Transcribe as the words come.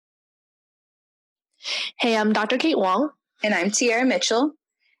Hey, I'm Dr. Kate Wong. And I'm Tiara Mitchell.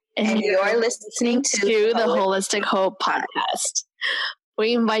 And you're listening to the Holistic Hope Podcast.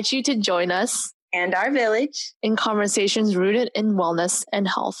 We invite you to join us and our village in conversations rooted in wellness and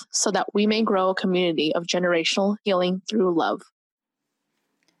health so that we may grow a community of generational healing through love.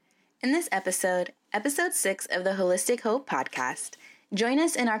 In this episode 6 of the Holistic Hope Podcast, join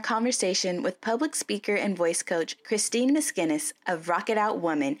us in our conversation with public speaker and voice coach Christine Miskinis of Rock It Out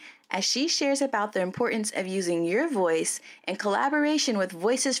Woman as she shares about the importance of using your voice in collaboration with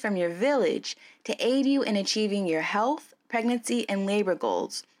voices from your village to aid you in achieving your health, pregnancy, and labor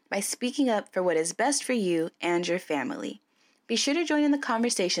goals by speaking up for what is best for you and your family. Be sure to join in the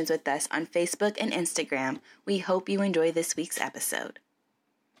conversations with us on Facebook and Instagram. We hope you enjoy this week's episode.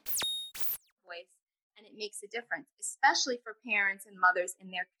 And it makes a difference, especially for parents and mothers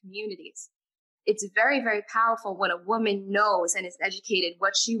in their communities. It's very, very powerful when a woman knows and is educated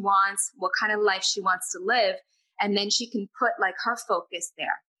what she wants, what kind of life she wants to live, and then she can put like her focus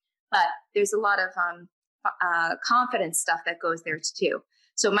there. But there's a lot of confidence stuff that goes there too.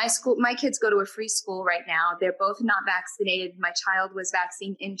 So my kids go to a free school right now. They're both not vaccinated. My child was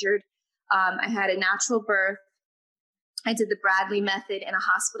vaccine injured. I had a natural birth. I did the Bradley method in a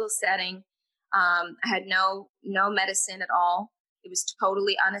hospital setting. I had no medicine at all. It was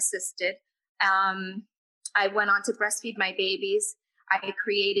totally unassisted. I went on to breastfeed my babies. I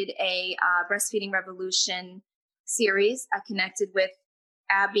created a Breastfeeding Revolution series. I connected with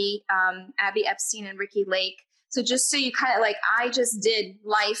Abby Epstein and Ricky Lake. So just so you kind of like, I just did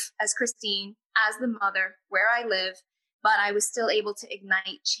life as Christine, as the mother, where I live, but I was still able to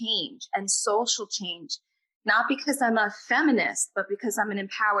ignite change and social change. Not because I'm a feminist, but because I'm an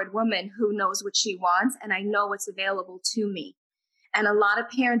empowered woman who knows what she wants and I know what's available to me. And a lot of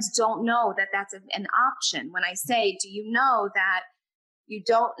parents don't know that that's an option. When I say, do you know that you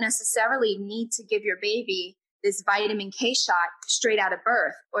don't necessarily need to give your baby this vitamin K shot straight out of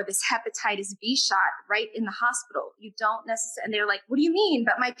birth or this hepatitis B shot right in the hospital? You don't necessarily, and they're like, what do you mean?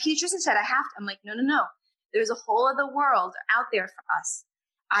 But my pediatrician said I have to. I'm like, no. There's a whole other world out there for us.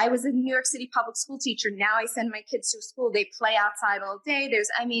 I was a New York City public school teacher. Now I send my kids to school. They play outside all day.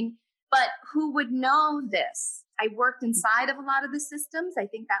 But who would know this? I worked inside of a lot of the systems. I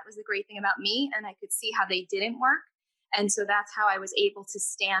think that was the great thing about me. And I could see how they didn't work. And so that's how I was able to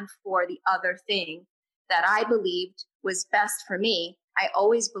stand for the other thing that I believed was best for me. I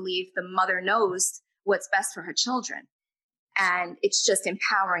always believe the mother knows what's best for her children. And it's just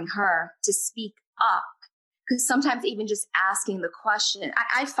empowering her to speak up. Because sometimes even just asking the question,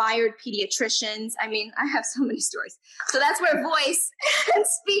 I fired pediatricians. I mean, I have so many stories. So that's where voice and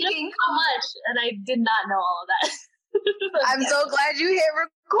speaking. So much. And I did not know all of that. I'm so glad you hit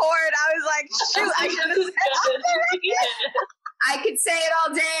record. I was like, shoot, I should have said that. I could say it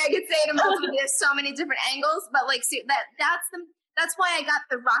all day. I could say it in multiple, there's so many different angles. But like, see, that's why I got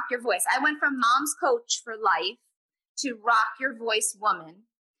the Rock Your Voice. I went from mom's coach for life to Rock Your Voice woman.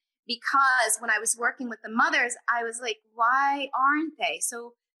 Because when I was working with the mothers, I was like, why aren't they?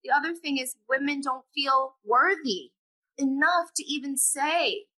 So the other thing is women don't feel worthy enough to even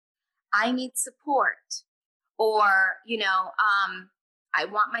say, I need support. Or, I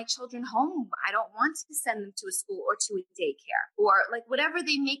want my children home. I don't want to send them to a school or to a daycare. Or like whatever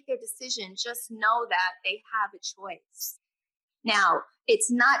they make their decision, just know that they have a choice. Now,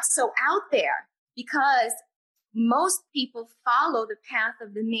 it's not so out there because most people follow the path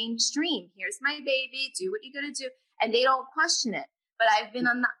of the mainstream. Here's my baby, do what you got to do. And they don't question it. But I've been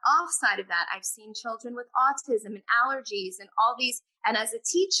on the off side of that. I've seen children with autism and allergies and all these. And as a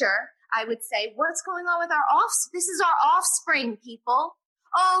teacher, I would say, what's going on with our offspring? This is our offspring, people.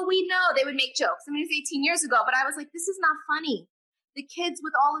 Oh, we know. They would make jokes. I mean, it was 18 years ago, but I was like, this is not funny. The kids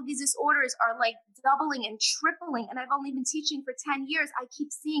with all of these disorders are like doubling and tripling. And I've only been teaching for 10 years. I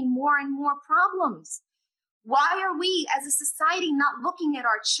keep seeing more and more problems. Why are we as a society not looking at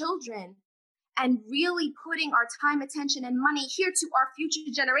our children and really putting our time, attention, and money here to our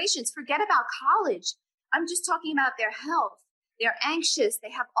future generations? Forget about college. I'm just talking about their health. They're anxious. They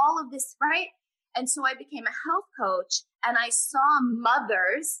have all of this, right? And so I became a health coach and I saw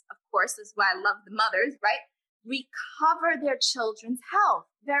mothers, of course, this is why I love the mothers, right? Recover their children's health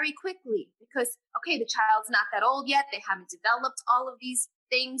very quickly because, okay, the child's not that old yet. They haven't developed all of these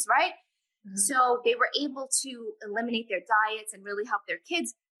things, right? Mm-hmm. So they were able to eliminate their diets and really help their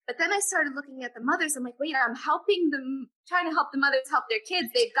kids. But then I started looking at the mothers. I'm like, wait, I'm helping them, trying to help the mothers help their kids.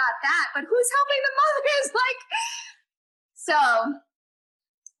 They've got that, but who's helping the mothers? So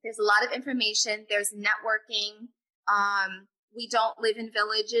there's a lot of information. There's networking. We don't live in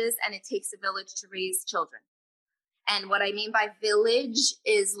villages, and it takes a village to raise children. And what I mean by village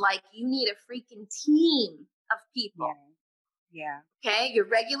is like you need a freaking team of people. Yeah. Okay. Your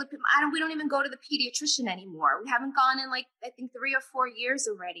regular people. We don't even go to the pediatrician anymore. We haven't gone in like, I think 3 or 4 years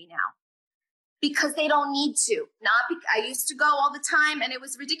already now. Because they don't need to. I used to go all the time and it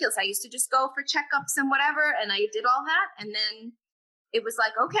was ridiculous. I used to just go for checkups and whatever, and I did all that. And then it was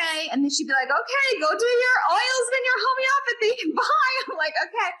like, okay. And then she'd be like, okay, go do your oils and your homeopathy. Bye. I'm like,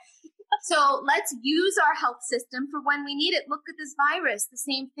 okay. So let's use our health system for when we need it. Look at this virus, the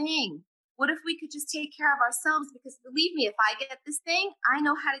same thing. What if we could just take care of ourselves? Because believe me, if I get this thing, I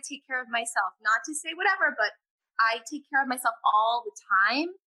know how to take care of myself. Not to say whatever, but I take care of myself all the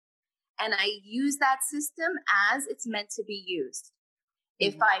time. And I use that system as it's meant to be used.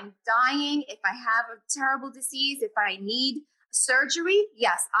 If I'm dying, if I have a terrible disease, if I need surgery,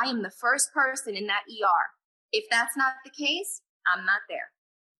 yes, I am the first person in that ER. If that's not the case, I'm not there.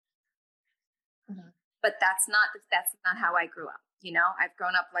 But that's not how I grew up. You know, I've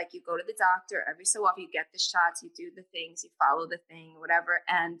grown up like you go to the doctor every so often, you get the shots, you do the things, you follow the thing, whatever.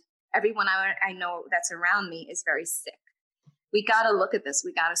 And everyone I know that's around me is very sick. We got to look at this.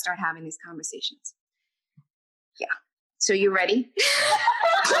 We got to start having these conversations. Yeah. So you ready?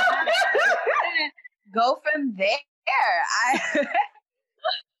 Go from there.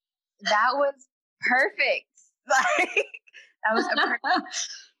 That was perfect. Like, that was perfect.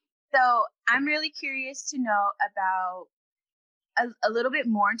 So I'm really curious to know about a little bit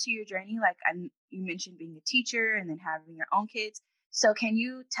more into your journey. Like you mentioned being a teacher and then having your own kids. So can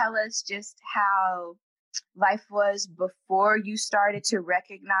you tell us just how life was before you started to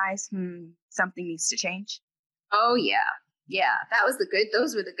recognize something needs to change? Oh yeah, those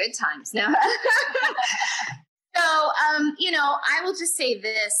were the good times. Now, so I will just say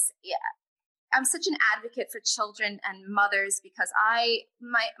this. Yeah, I'm such an advocate for children and mothers because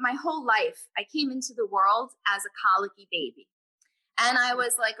my whole life I came into the world as a colicky baby, and I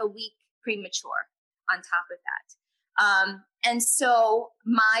was like a week premature on top of that. And so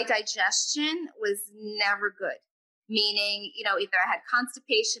my digestion was never good, meaning, either I had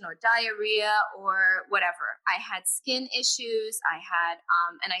constipation or diarrhea or whatever. I had skin issues. I had,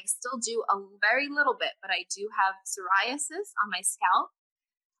 and I still do a very little bit, but I do have psoriasis on my scalp.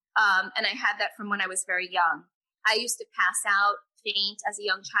 And I had that from when I was very young. I used to pass out, faint as a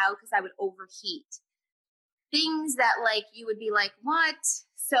young child because I would overheat. Things that like, you would be like, what?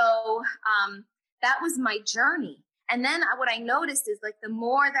 So, that was my journey. And then what I noticed is like the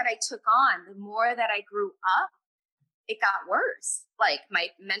more that I took on, the more that I grew up, it got worse. Like my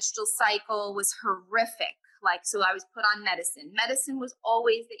menstrual cycle was horrific. Like, so I was put on medicine. Medicine was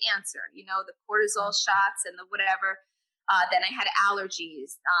always the answer, the cortisol shots and the whatever. Then I had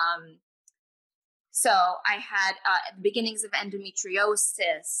allergies. So I had the beginnings of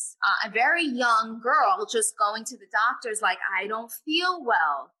endometriosis. A very young girl just going to the doctors like, I don't feel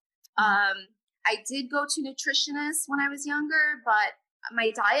well. I did go to nutritionists when I was younger, but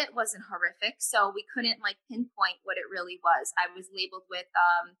my diet wasn't horrific. So we couldn't like pinpoint what it really was. I was labeled with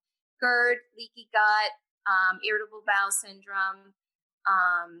GERD, leaky gut, irritable bowel syndrome.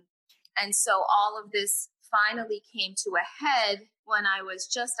 And so all of this finally came to a head when I was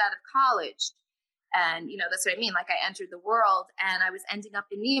just out of college. And, that's what I mean. Like I entered the world and I was ending up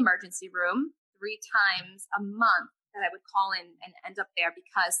in the emergency room 3 times a month that I would call in and end up there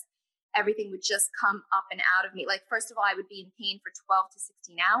because everything would just come up and out of me. Like, first of all, I would be in pain for 12 to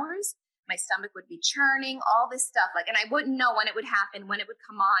 16 hours. My stomach would be churning, all this stuff. Like, and I wouldn't know when it would happen, when it would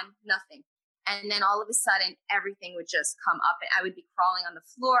come on, nothing. And then all of a sudden, everything would just come up and I would be crawling on the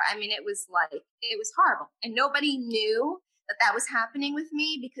floor. I mean, it was horrible. And nobody knew that was happening with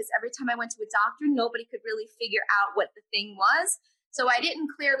me because every time I went to a doctor, nobody could really figure out what the thing was. So I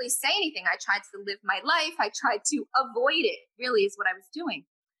didn't clearly say anything. I tried to live my life. I tried to avoid it, really is what I was doing.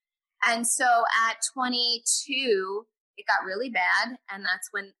 And so at 22, it got really bad. And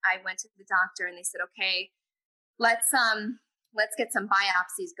that's when I went to the doctor and they said, okay, let's get some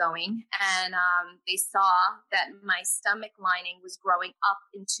biopsies going. And they saw that my stomach lining was growing up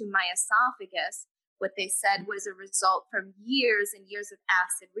into my esophagus. What they said was a result from years and years of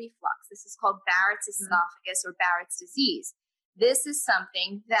acid reflux. This is called Barrett's esophagus or Barrett's disease. This is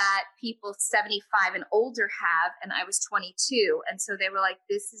something that people 75 and older have, and I was 22. And so they were like,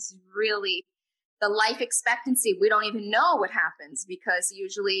 this is really the life expectancy. We don't even know what happens because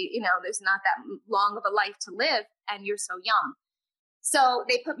usually, there's not that long of a life to live and you're so young. So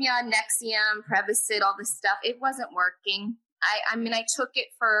they put me on Nexium, Prevacid, all this stuff. It wasn't working. I mean, I took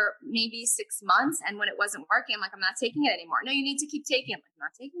it for maybe 6 months, and when it wasn't working, I'm like, I'm not taking it anymore. No, you need to keep taking it. I'm like, I'm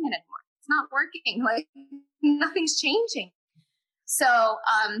not taking it anymore. It's not working. Like, nothing's changing. So,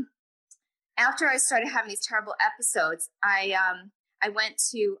 after I started having these terrible episodes, I went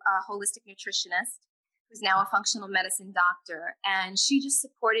to a holistic nutritionist who's now a functional medicine doctor, and she just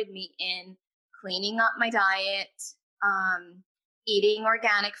supported me in cleaning up my diet, eating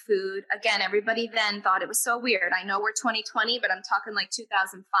organic food. Again, everybody then thought it was so weird. I know we're 2020, but I'm talking like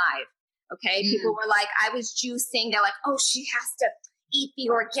 2005. Okay. People were like, I was juicing. They're like, oh, she has to eat the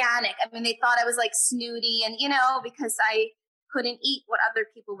organic. I mean, they thought I was like snooty and, because I couldn't eat what other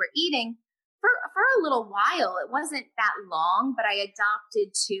people were eating for a little while. It wasn't that long, but I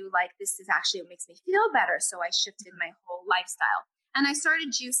adopted to like, this is actually what makes me feel better. So I shifted my whole lifestyle and I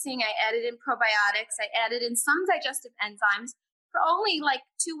started juicing. I added in probiotics. I added in some digestive enzymes for only like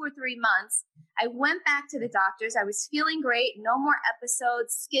 2 or 3 months. I went back to the doctors. I was feeling great. No more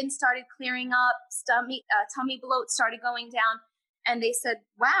episodes. Skin started clearing up. Tummy bloat started going down. And they said,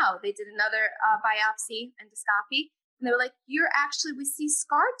 wow, they did another biopsy, endoscopy. And they were like, we see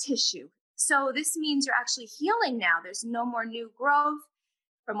scar tissue. So this means you're actually healing now. There's no more new growth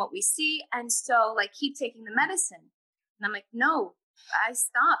from what we see. And so like, keep taking the medicine. And I'm like, no, I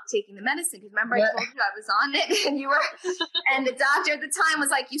stopped taking the medicine. Because remember I told you I was on it and you were, and the doctor at the time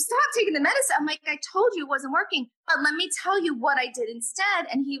was like, you stopped taking the medicine. I'm like, I told you it wasn't working, but let me tell you what I did instead.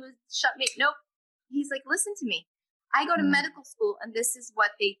 And he was shut me. Nope. He's like, listen to me. I go to medical school and this is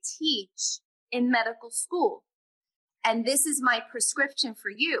what they teach in medical school. And this is my prescription for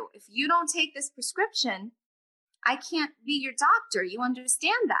you. If you don't take this prescription, I can't be your doctor. You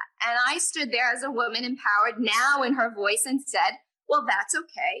understand that? And I stood there as a woman empowered now in her voice and said, well, that's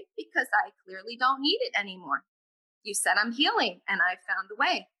okay because I clearly don't need it anymore. You said I'm healing and I found the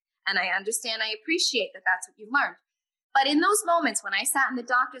way. And I understand, I appreciate that that's what you learned. But in those moments when I sat in the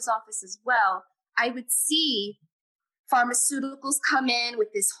doctor's office as well, I would see pharmaceuticals come in with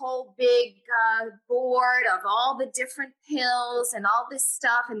this whole big board of all the different pills and all this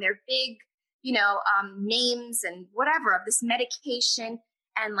stuff and their big, names and whatever of this medication.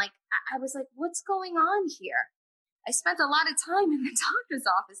 And like, I was like, what's going on here? I spent a lot of time in the doctor's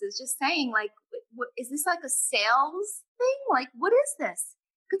offices just saying like, what, is this like a sales thing? Like, what is this?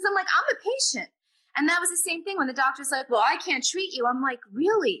 Because I'm like, I'm a patient. And that was the same thing when the doctor's like, well, I can't treat you. I'm like,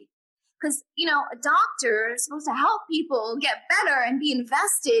 really? Because, a doctor is supposed to help people get better and be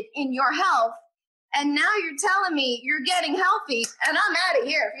invested in your health. And now you're telling me you're getting healthy and I'm out of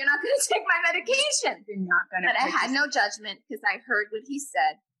here if you're not going to take my medication. You're not going to. But I had no judgment because I heard what he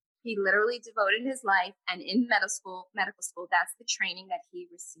said. He literally devoted his life. And in medical school, that's the training that he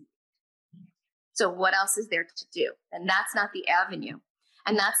received. So what else is there to do? And that's not the avenue.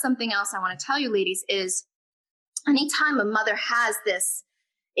 And that's something else I want to tell you, ladies, is anytime a mother has this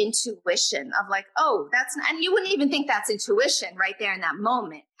intuition of like, oh, and you wouldn't even think that's intuition right there in that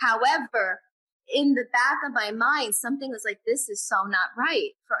moment. However, in the back of my mind, something was like, this is so not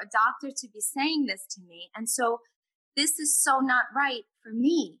right for a doctor to be saying this to me. And so this is so not right for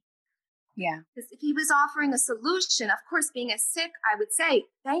me. Yeah. Because if he was offering a solution, of course, being as sick, I would say,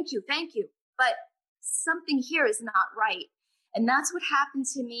 thank you. But something here is not right. And that's what happened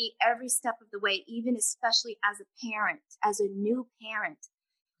to me every step of the way, even especially as a parent, as a new parent.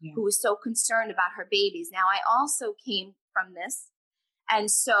 Yeah. Who was so concerned about her babies. Now, I also came from this.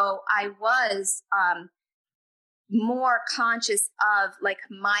 And so I was more conscious of like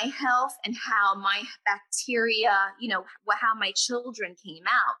my health and how my bacteria, how my children came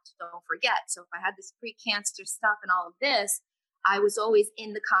out. Don't forget. So if I had this pre-cancer stuff and all of this, I was always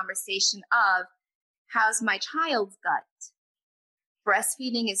in the conversation of how's my child's gut?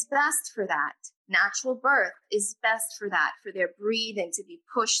 Breastfeeding is best for that. Natural birth is best for that, for their breathing to be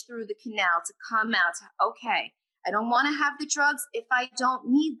pushed through the canal, to come out. Okay, I don't want to have the drugs if I don't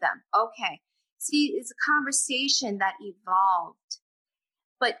need them. Okay. See, it's a conversation that evolved.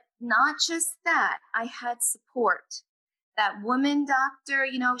 But not just that, I had support. That woman doctor,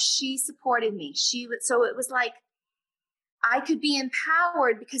 she supported me. So it was like I could be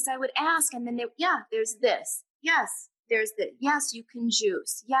empowered because I would ask, and then there's this. Yes, there's this. Yes, you can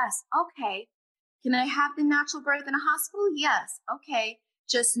juice. Yes, okay. Can I have the natural birth in a hospital? Yes. Okay.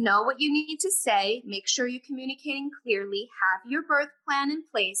 Just know what you need to say. Make sure you're communicating clearly. Have your birth plan in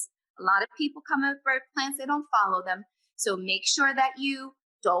place. A lot of people come up with birth plans. They don't follow them. So make sure that you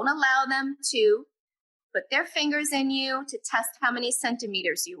don't allow them to put their fingers in you to test how many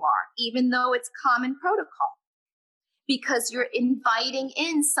centimeters you are, even though it's common protocol. Because you're inviting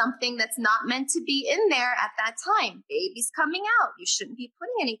in something that's not meant to be in there at that time. Baby's coming out. You shouldn't be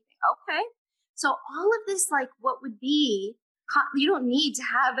putting anything. Okay. So all of this, like what would be, you don't need to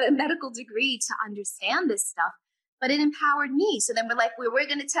have a medical degree to understand this stuff, but it empowered me. So then we're like, we're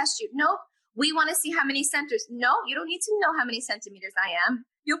going to test you. Nope. we want to see how many centers. No, you don't need to know how many centimeters I am.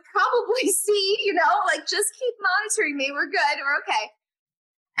 You'll probably see, like just keep monitoring me. We're good. We're okay.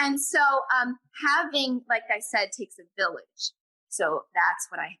 And so having, like I said, takes a village. So that's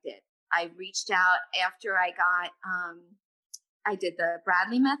what I did. I reached out after I got, I did the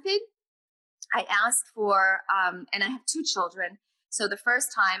Bradley method. I asked for, and I have 2 children. So the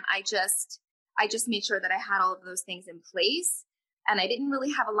first time I just made sure that I had all of those things in place. And I didn't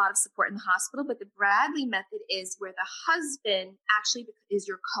really have a lot of support in the hospital, but the Bradley method is where the husband actually is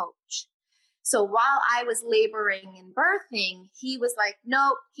your coach. So while I was laboring and birthing, he was like,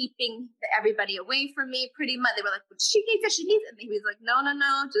 no, keeping everybody away from me pretty much. They were like, well, she needs it, she needs it. And he was like, no,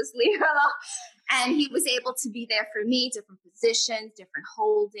 just leave her alone. And he was able to be there for me, different positions, different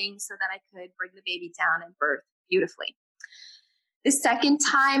holdings, so that I could bring the baby down and birth beautifully. The second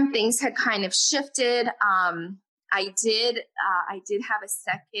time, things had kind of shifted. I did have a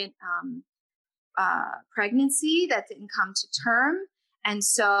second pregnancy that didn't come to term. And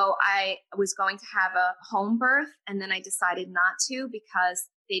so I was going to have a home birth, and then I decided not to because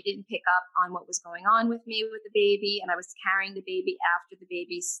they didn't pick up on what was going on with me with the baby. And I was carrying the baby after the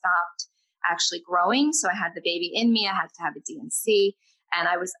baby stopped actually growing. So I had the baby in me. I had to have a DNC. And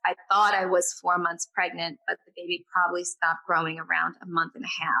I thought I was 4 months pregnant, but the baby probably stopped growing around a month and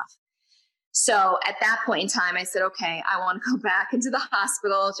a half. So at that point in time, I said, okay, I want to go back into the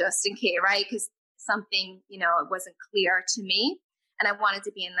hospital just in case, right? Because something, it wasn't clear to me, and I wanted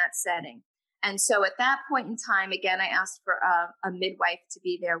to be in that setting. And so at that point in time, again, I asked for a midwife to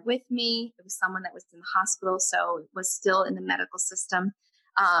be there with me. It was someone that was in the hospital, so it was still in the medical system.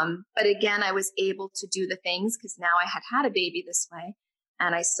 But again, I was able to do the things because now I had a baby this way,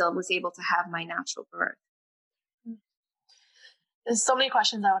 and I still was able to have my natural birth. There's so many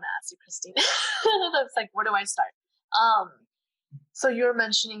questions I want to ask you, Christine. That's like, where do I start? So you were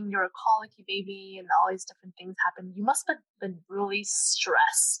mentioning you're a colicky baby and all these different things happen. You must have been really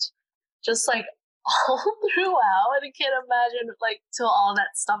stressed, just like all throughout. And I can't imagine till all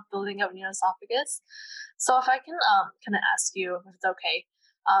that stuff building up in your esophagus. So if I can kind of ask you, if it's okay,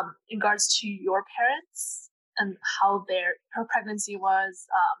 in regards to your parents and how her pregnancy was,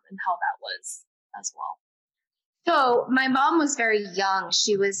 and how that was as well. So my mom was very young.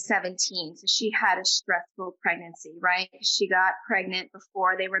 She was 17. So she had a stressful pregnancy, right? She got pregnant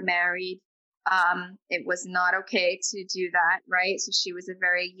before they were married. It was not okay to do that, right? So she was a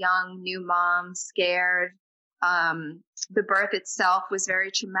very young, new mom, scared. The birth itself was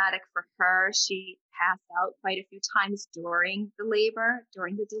very traumatic for her. She passed out quite a few times during the labor,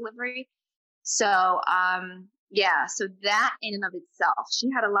 during the delivery. So, so that in and of itself, she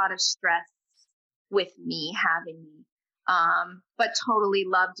had a lot of stress with me having me, but totally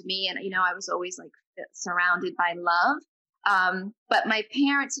loved me. And, I was always surrounded by love. But my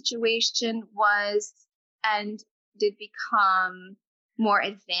parents' situation was and did become more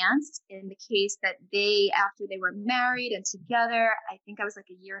advanced in the case that after they were married and together, I think I was a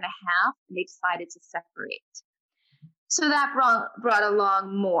year and a half, and they decided to separate. So that brought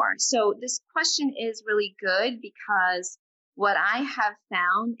along more. So this question is really good because what I have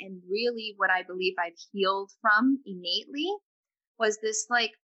found, and really what I believe I've healed from innately, was this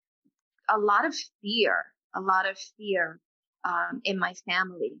a lot of fear in my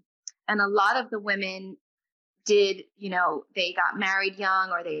family. And a lot of the women did, they got married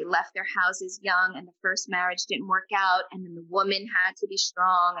young or they left their houses young, and the first marriage didn't work out. And then the woman had to be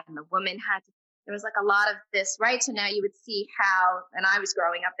strong, and the woman there was a lot of this, right? So now you would see how, and I was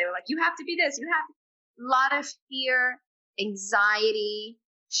growing up, they were you have to be this, a lot of fear, anxiety,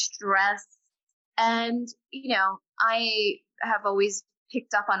 stress. And, I have always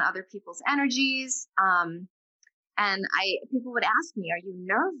picked up on other people's energies. And people would ask me, are you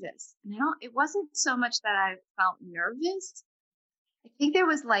nervous? And it wasn't so much that I felt nervous. I think there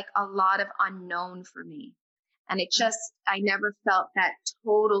was a lot of unknown for me. And I never felt that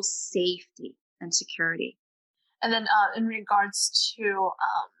total safety and security. And then in regards to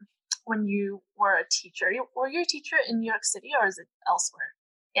when you were a teacher, were you a teacher in New York City or is it elsewhere?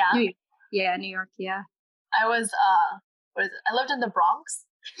 Yeah. New York. Yeah. I was, I lived in the Bronx.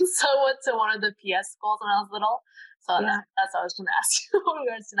 So I went to one of the PS schools when I was little. So that's what I was going to ask you in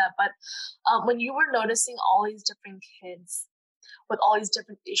regards to that. But when you were noticing all these different kids with all these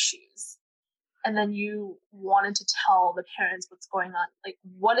different issues, and then you wanted to tell the parents what's going on,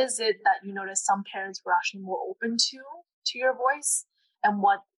 what is it that you noticed some parents were actually more open to your voice, and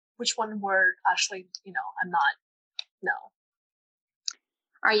which one were actually, I'm not, no.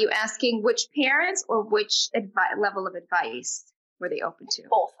 Are you asking which parents or which level of advice were they open to?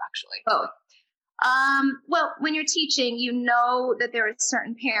 Both, actually. Both. Well, when you're teaching, you know that there are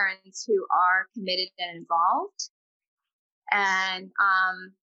certain parents who are committed and involved, and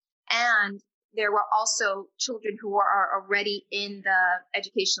there were also children who are already in the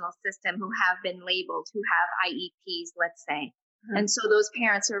educational system who have been labeled, who have IEPs, let's say. Mm-hmm. And so those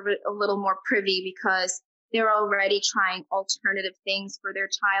parents are a little more privy because they're already trying alternative things for their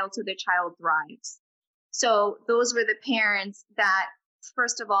child so their child thrives. So those were the parents that,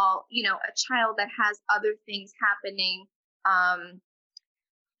 first of all, you know, a child that has other things happening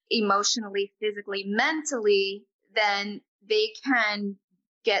emotionally, physically, mentally, then they can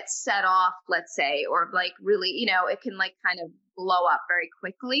get set off, let's say, or like really, you know, it can like kind of blow up very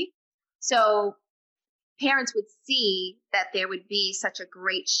quickly. So parents would see that there would be such a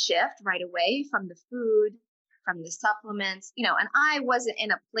great shift right away from the food, from the supplements, you know, and I wasn't in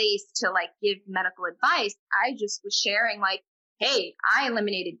a place to like give medical advice. I just was sharing like, hey, I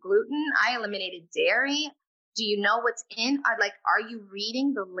eliminated gluten. I eliminated dairy. Do you know what's in? Are you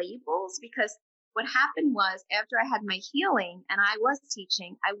reading the labels? Because what happened was after I had my healing and I was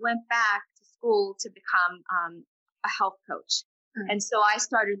teaching, I went back to school to become a health coach. Mm-hmm. And so I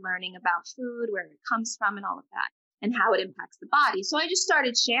started learning about food, where it comes from and all of that and how it impacts the body. So I just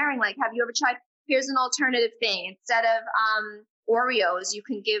started sharing, like, have you ever tried, here's an alternative thing. Instead of Oreos, you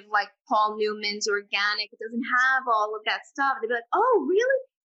can give like Paul Newman's organic. It doesn't have all of that stuff. They'd be like, oh, really?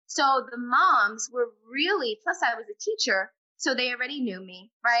 So the moms were really, plus I was a teacher, so they already knew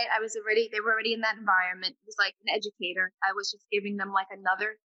me, right? They were already in that environment. It was like an educator. I was just giving them like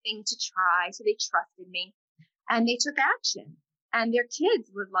another thing to try. So they trusted me and they took action, and their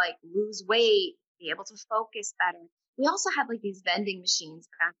kids would like lose weight, be able to focus better. We also had like these vending machines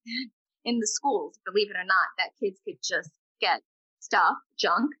back then in the schools, believe it or not, that kids could just get stuff,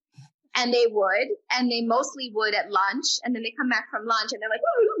 junk. And they mostly would at lunch. And then they come back from lunch and they're like,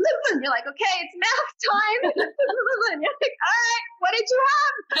 and you're like, okay, it's math time. And you're like, all right, what did you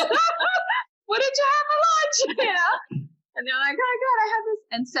have? What did you have for lunch? You know? And they're like, oh God, I have this.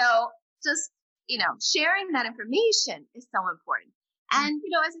 And so just, you know, sharing that information is so important. And,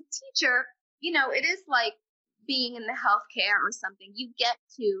 you know, as a teacher, you know, it is like being in the healthcare or something. You get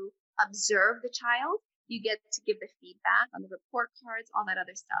to observe the child. You get to give the feedback on the report cards, all that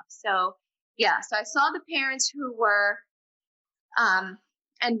other stuff. So, yeah, so I saw the parents who were,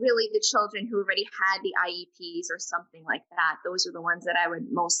 and really the children who already had the IEPs or something like that. Those are the ones that I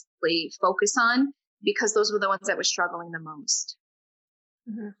would mostly focus on because those were the ones that were struggling the most.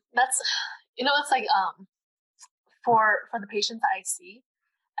 Mm-hmm. That's, you know, it's like, for the patients that I see,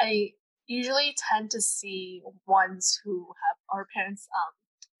 I usually tend to see ones who have, our parents,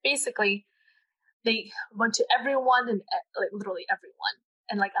 basically, they went to everyone and like literally everyone.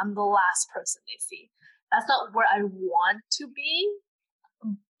 And like, I'm the last person they see. That's not where I want to be,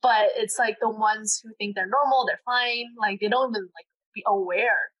 but it's like the ones who think they're normal, they're fine. Like they don't even like be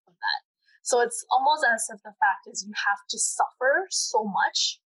aware of that. So it's almost as if the fact is you have to suffer so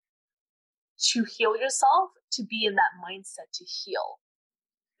much to heal yourself, to be in that mindset to heal,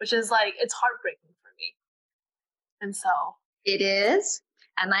 which is like, it's heartbreaking for me. And so. It is.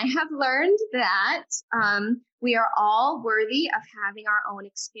 And I have learned that we are all worthy of having our own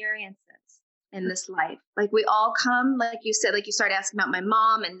experiences in this life. Like we all come, like you said, like you started asking about my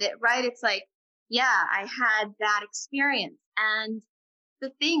mom and that, right? It's like, yeah, I had that experience. And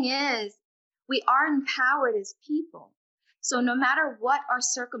the thing is, we are empowered as people. So no matter what our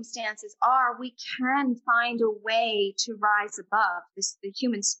circumstances are, we can find a way to rise above this. The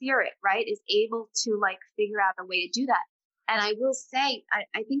human spirit, right, is able to like figure out a way to do that. And I will say,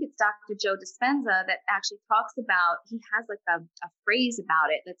 I think it's Dr. Joe Dispenza that actually talks about, he has like a phrase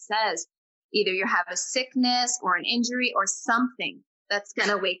about it that says, either you have a sickness or an injury or something that's going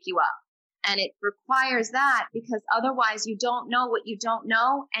to wake you up. And it requires that because otherwise you don't know what you don't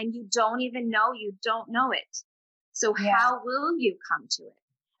know, and you don't even know you don't know it. So how will you come to it?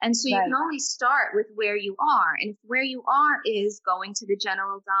 And so you can only start with where you are. And if where you are is going to the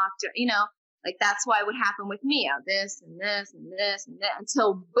general doctor, you know, like that's why what happened with me, this and this and this and that,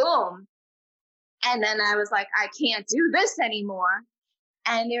 until boom. And then I was like, I can't do this anymore.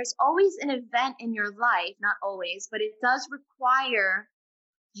 And there's always an event in your life, not always, but it does require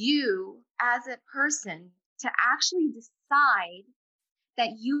you as a person to actually decide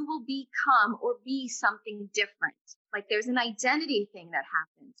that you will become or be something different. Like there's an identity thing that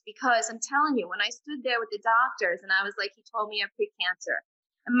happens, because I'm telling you, when I stood there with the doctors and I was like, he told me I have precancer.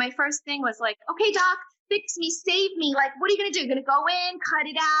 And my first thing was like, okay, doc, fix me, save me. Like, what are you going to do? You're going to go in, cut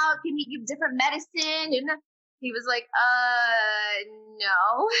it out, give me different medicine? And he was like,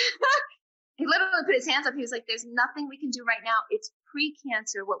 no. he literally put his hands up. He was like, there's nothing we can do right now. It's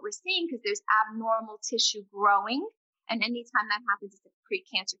pre-cancer, what we're seeing, because there's abnormal tissue growing. And anytime that happens, it's a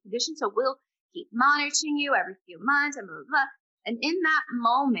pre-cancer condition. So we'll keep monitoring you every few months and blah, blah, blah. And in that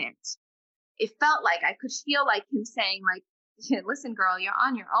moment, it felt like I could feel like him saying, like, listen, girl, you're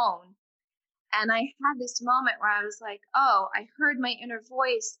on your own. And I had this moment where I was like, oh, I heard my inner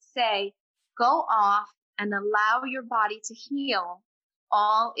voice say, go off and allow your body to heal.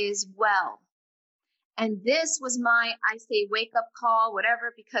 All is well. And this was my, I say, wake up call,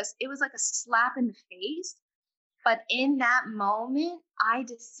 whatever, because it was like a slap in the face. But in that moment, I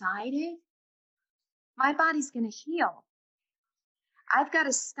decided my body's going to heal. I've got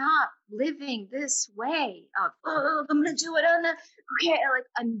to stop living this way of, oh, I'm going to do it. Okay, like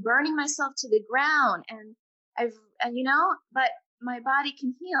I'm burning myself to the ground, and but my body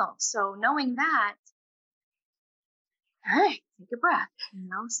can heal. So knowing that, all right, take a breath,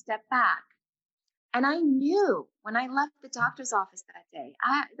 step back. And I knew when I left the doctor's office that day,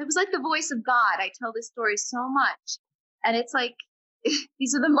 it was like the voice of God. I tell this story so much. And it's like,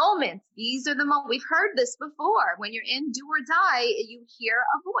 these are the moments. We've heard this before. When you're in do or die, you hear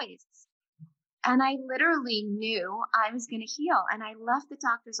a voice. And I literally knew I was going to heal. And I left the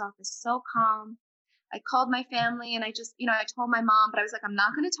doctor's office so calm. I called my family and I just, I told my mom, but I was like, I'm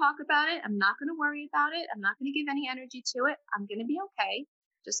not going to talk about it. I'm not going to worry about it. I'm not going to give any energy to it. I'm going to be okay.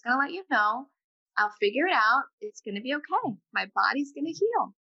 Just going to let you know. I'll figure it out. It's going to be okay. My body's going to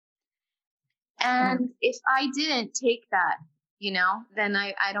heal. And if I didn't take that, then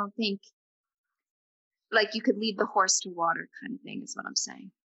I don't think, like, you could lead the horse to water kind of thing is what I'm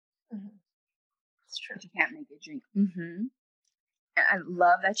saying. Mm-hmm. It's true. But you can't make it drink. Mm-hmm. And I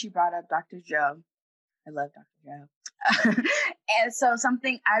love that you brought up Dr. Joe. I love Dr. Joe. And so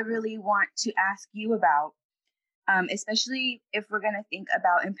something I really want to ask you about, especially if we're going to think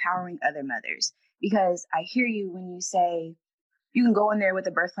about empowering other mothers, because I hear you when you say you can go in there with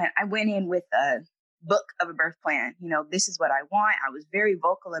a birth plan. I went in with a book of a birth plan. This is what I want. I was very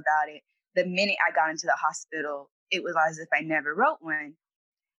vocal about it. The minute I got into the hospital, it was as if I never wrote one.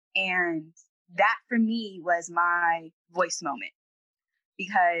 And that for me was my voice moment,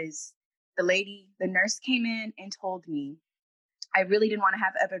 because the nurse came in and told me I really didn't want to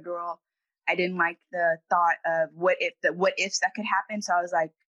have epidural. I didn't like the thought of what ifs that could happen. So I was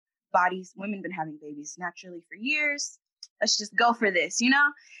like, women been having babies naturally for years. Let's just go for this,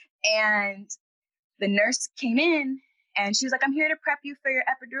 And the nurse came in and she was like, I'm here to prep you for your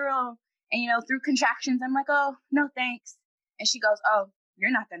epidural. And, through contractions, I'm like, oh, no, thanks. And she goes, oh,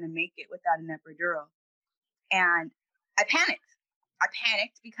 you're not going to make it without an epidural. And I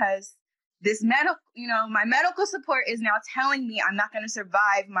panicked because this my medical support is now telling me I'm not going to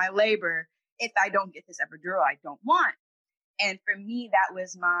survive my labor if I don't get this epidural I don't want. And for me, that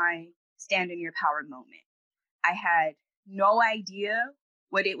was my stand in your power moment. I had no idea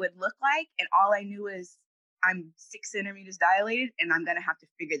what it would look like. And all I knew is I'm 6 centimeters dilated and I'm going to have to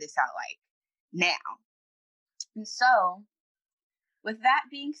figure this out like now. And so with that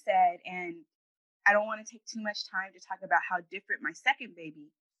being said, and I don't want to take too much time to talk about how different my second baby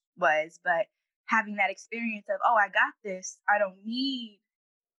was, but having that experience of, oh, I got this. I don't need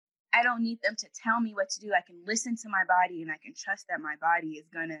them to tell me what to do. I can listen to my body and I can trust that my body is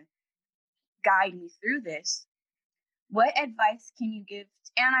going to guide me through this. What advice can you give?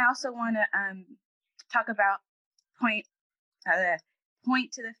 And I also want to talk about point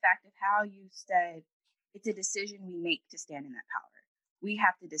to the fact of how you said it's a decision we make to stand in that power. We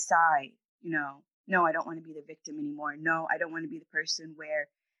have to decide, no, I don't want to be the victim anymore. No, I don't want to be the person where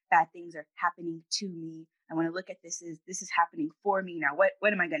bad things are happening to me. I want to look at this as this is happening for me. Now,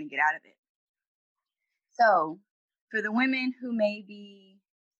 what am I going to get out of it? So for the women who may be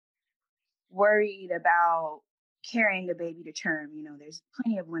worried about carrying a baby to term, there's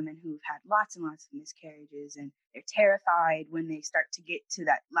plenty of women who've had lots and lots of miscarriages and they're terrified when they start to get to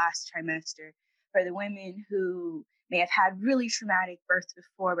that last trimester. For the women who may have had really traumatic births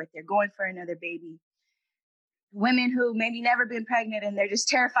before, but they're going for another baby. Women who maybe never been pregnant and they're just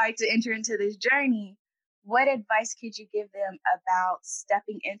terrified to enter into this journey. What advice could you give them about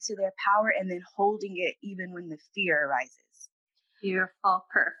stepping into their power and then holding it even when the fear arises? Beautiful.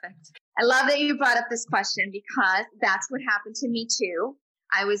 Perfect. I love that you brought up this question because that's what happened to me too.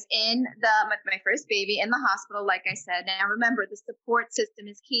 I was in my first baby in the hospital, like I said. Now remember, the support system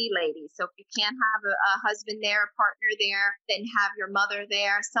is key, ladies. So if you can't have a husband there, a partner there, then have your mother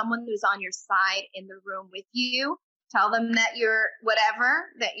there, someone who's on your side in the room with you. Tell them that you're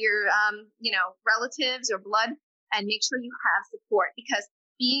relatives or blood, and make sure you have support, because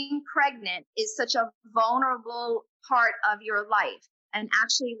being pregnant is such a vulnerable part of your life. And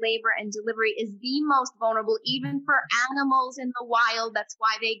actually, labor and delivery is the most vulnerable, even for animals in the wild. That's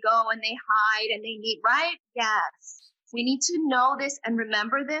why they go and they hide and they need, right? Yes. We need to know this and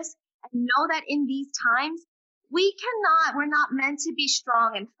remember this and know that in these times, we're not meant to be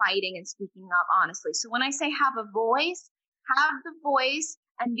strong and fighting and speaking up, honestly. So when I say have the voice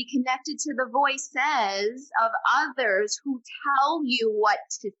and be connected to the voices of others who tell you what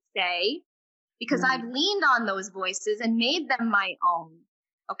to say, because I've leaned on those voices and made them my own,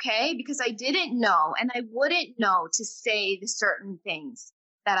 okay? Because I didn't know and I wouldn't know to say the certain things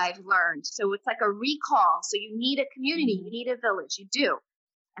that I've learned. So it's like a recall. So you need a community, you need a village, you do.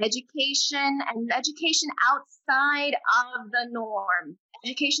 Education and education outside of the norm,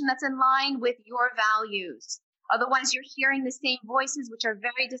 education that's in line with your values. Otherwise, you're hearing the same voices, which are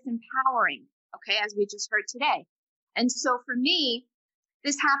very disempowering, okay, as we just heard today. And so for me,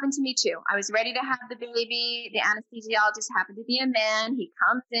 this happened to me too. I was ready to have the baby. The anesthesiologist happened to be a man. He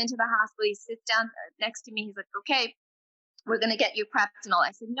comes into the hospital. He sits down next to me. He's like, okay, we're going to get you prepped and all.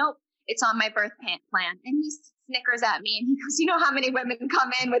 I said, nope, it's on my birth plan. And he snickers at me and he goes, you know how many women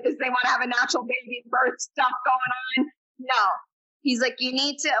come in with this? They want to have a natural baby birth stuff going on. No. He's like,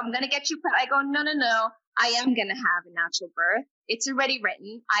 I'm going to get you prepped. I go, no. I am going to have a natural birth. It's already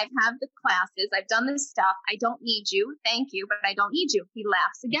written. I have the classes. I've done this stuff. I don't need you. Thank you, but I don't need you. He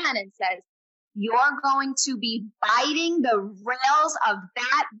laughs again and says, you're going to be biting the rails of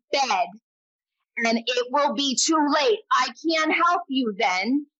that bed and it will be too late. I can't help you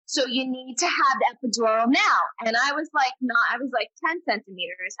then. So you need to have the epidural now. And I was like, 10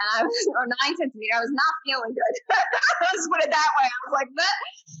 centimeters or 9 centimeters. I was not feeling good. Let's put it that way. I was like,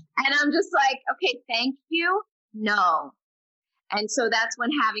 what? And I'm just like, okay, thank you. No. And so that's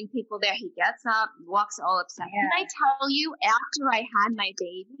when having people there, he gets up, walks all upset. Yeah. Can I tell you, after I had my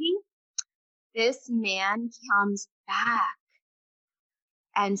baby, this man comes back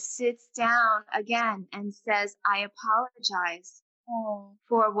and sits down again and says, I apologize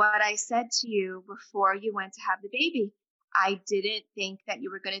for what I said to you before you went to have the baby. I didn't think that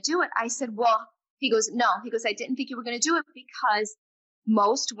you were going to do it. I said, well, he goes, no. He goes, I didn't think you were going to do it because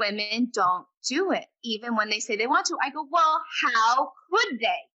most women don't do it, even when they say they want to. I go, well, how could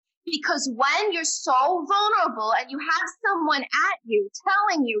they? Because when you're so vulnerable and you have someone at you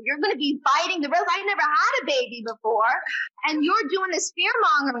telling you you're going to be biting the rails, I never had a baby before, and you're doing this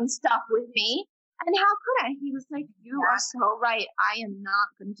fear-mongering stuff with me, and how could I? He was like, you are so right. I am not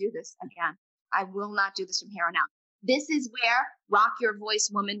going to do this again. I will not do this from here on out. This is where Rock Your Voice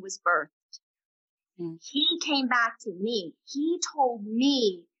Woman was birthed. He came back to me. He told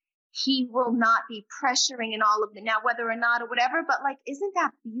me he will not be pressuring and all of the now, whether or not or whatever. But like, isn't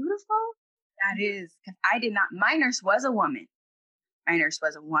that beautiful? That is, because I did not. My nurse was a woman.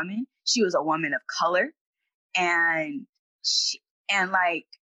 She was a woman of color, and like,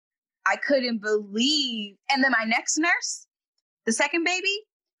 I couldn't believe. And then my next nurse, the second baby,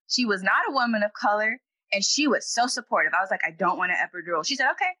 she was not a woman of color. And she was so supportive. I was like, I don't want an epidural. She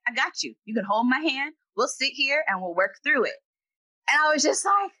said, okay, I got you. You can hold my hand. We'll sit here and we'll work through it. And I was just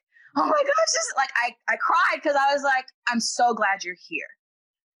like, oh my gosh, just like, I cried because I was like, I'm so glad you're here.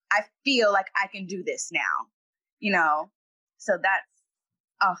 I feel like I can do this now, So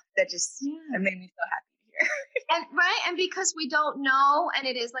that just it made me so happy to hear. And because we don't know, and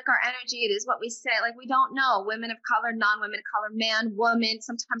it is like our energy, it is what we say, like we don't know. Women of color, non-women of color, man, woman.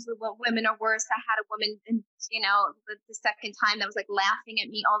 Sometimes the women are worse. I had a woman, and the second time that was like laughing at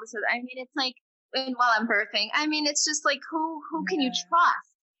me, all this other. I mean, it's like, and while I'm birthing, I mean, it's just like who can you trust?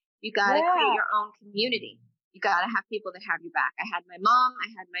 You got to create your own community. You got to have people that have your back. I had my mom,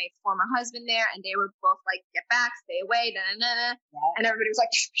 I had my former husband there, and they were both like, get back, stay away, da-da-da-da. And everybody was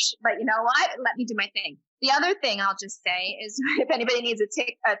like, shh, but you know what? Let me do my thing. The other thing I'll just say is if anybody needs a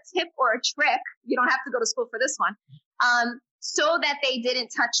tip or a trick, you don't have to go to school for this one, so that they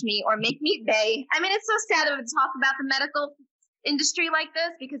didn't touch me or make me bay. I mean, it's so sad to talk about the medical industry like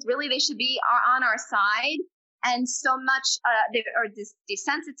this because really they should be on our side. And so much they are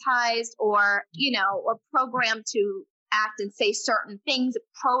desensitized or programmed to act and say certain things,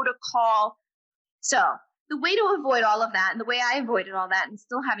 protocol. So the way to avoid all of that, and the way I avoided all that and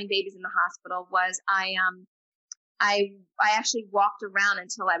still having babies in the hospital was I actually walked around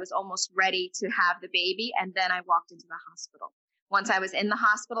until I was almost ready to have the baby. And then I walked into the hospital. Once I was in the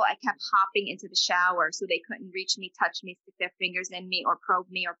hospital, I kept hopping into the shower so they couldn't reach me, touch me, stick their fingers in me or probe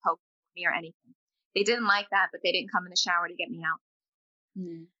me or poke me or anything. They didn't like that, but they didn't come in the shower to get me out.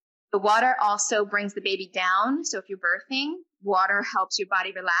 The water also brings the baby down. So if you're birthing, water helps your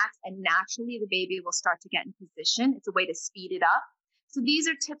body relax and naturally the baby will start to get in position. It's a way to speed it up. So these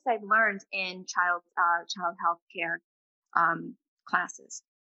are tips I've learned in child health care classes.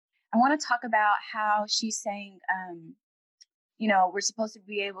 I want to talk about how she's saying, you know, we're supposed to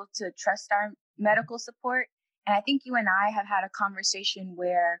be able to trust our medical support. And I think you and I have had a conversation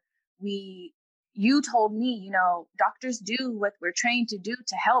where you told me, you know, doctors do what we're trained to do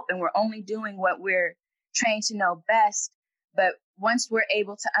to help, and we're only doing what we're trained to know best. But once we're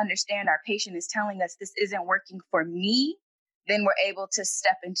able to understand our patient is telling us this isn't working for me, then we're able to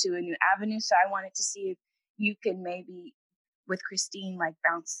step into a new avenue. So I wanted to see if you could maybe, with Christine, like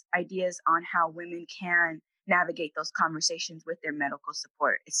bounce ideas on how women can navigate those conversations with their medical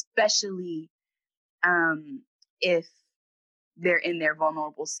support, especially if they're in their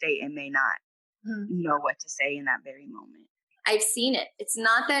vulnerable state and may not know what to say in that very moment. I've seen it. It's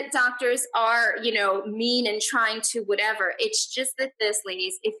not that doctors are, you know, mean and trying to whatever. It's just that this,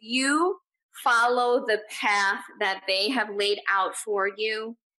 ladies, if you follow the path that they have laid out for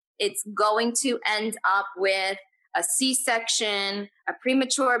you, it's going to end up with a C-section, a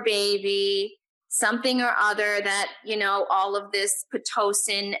premature baby, something or other that, you know, all of this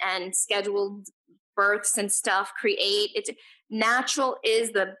Pitocin and scheduled births and stuff create. It's natural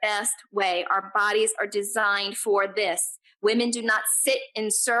is the best way. Our bodies are designed for this. Women do not sit in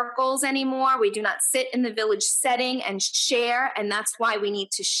circles anymore. We do not sit in the village setting and share. And that's why we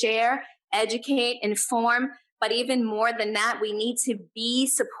need to share, educate, inform. But even more than that, we need to be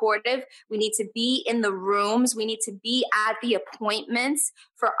supportive. We need to be in the rooms. We need to be at the appointments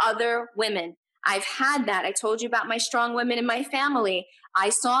for other women. I've had that. I told you about my strong women in my family. I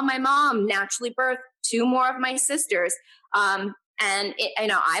saw my mom naturally birth 2 more of my sisters. I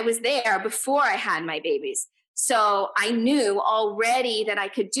was there before I had my babies. So I knew already that I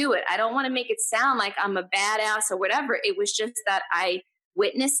could do it. I don't want to make it sound like I'm a badass or whatever. It was just that I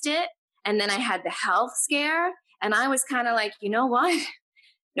witnessed it. And then I had the health scare. And I was kind of like, you know what?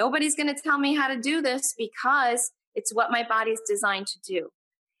 Nobody's going to tell me how to do this because it's what my body's designed to do.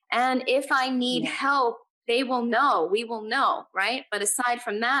 And if I need help, they will know. We will know, right? But aside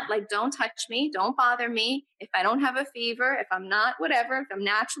from that, like, don't touch me. Don't bother me. If I don't have a fever, if I'm not whatever, if I'm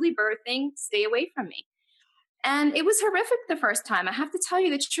naturally birthing, stay away from me. And it was horrific the first time. I have to tell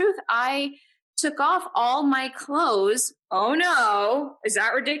you the truth. I took off all my clothes. Oh no, is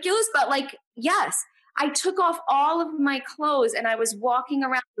that ridiculous? But like, yes, I took off all of my clothes and I was walking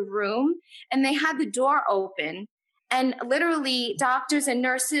around the room and they had the door open. And literally doctors and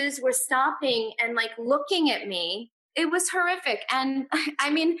nurses were stopping and like looking at me. It was horrific. And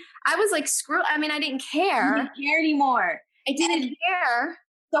I mean, I was like, I didn't care. You didn't care anymore. I didn't care.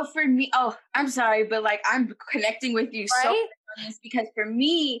 So for me, I'm sorry, but like I'm connecting with you so much on this because for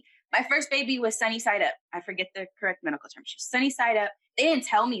me, my first baby was sunny side up. I forget the correct medical term. She was sunny side up. They didn't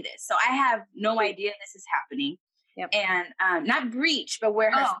tell me this. So I have no idea this is happening. Yep. And not breech, but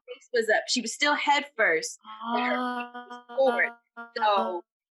where her face was up. She was still head first. But her face was forward. So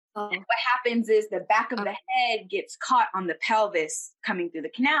what happens is the back of the head gets caught on the pelvis coming through the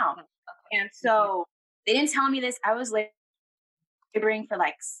canal. And so they didn't tell me this. I was laboring for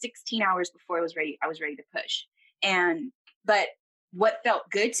like 16 hours before I was ready to push. But what felt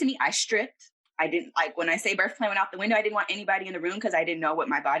good to me, I stripped. I didn't, like, when I say birth plan went out the window, I didn't want anybody in the room because I didn't know what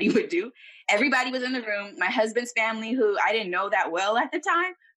my body would do. Everybody was in the room. My husband's family, who I didn't know that well at the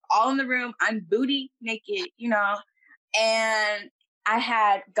time, all in the room. I'm booty naked, you know. And I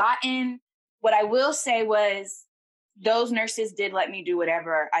had gotten, what I will say was, those nurses did let me do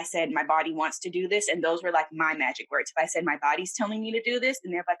whatever I said my body wants to do this. And those were like my magic words. If I said my body's telling me to do this,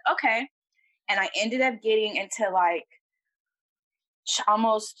 and they're like, okay. And I ended up getting into like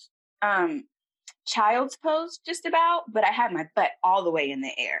almost child's pose just about, but I had my butt all the way in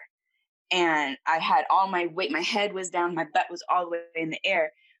the air. And I had all my weight, my head was down, my butt was all the way in the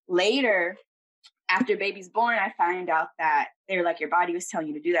air. Later, after baby's born, I find out that they were like, your body was telling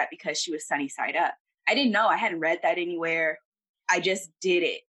you to do that because she was sunny side up. I didn't know. I hadn't read that anywhere. I just did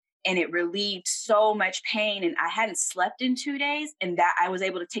it. And it relieved so much pain. And I hadn't slept in 2 days, and that I was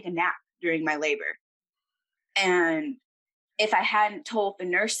able to take a nap during my labor. And if I hadn't told the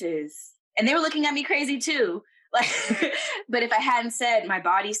nurses, and they were looking at me crazy too, like, but if I hadn't said my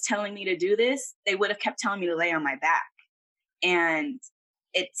body's telling me to do this, they would have kept telling me to lay on my back. And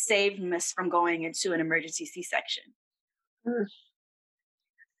it saved us from going into an emergency C-section.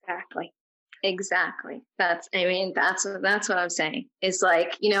 Exactly. That's what I'm saying. It's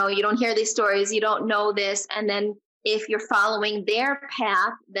like, you know, you don't hear these stories, you don't know this. And then if you're following their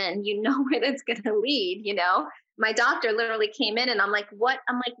path, then you know where that's going to lead, you know? My doctor literally came in and I'm like,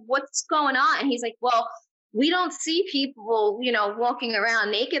 what's going on? And he's like, well, we don't see people, you know, walking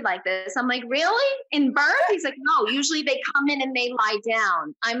around naked like this. I'm like, really? In birth? He's like, no, usually they come in and they lie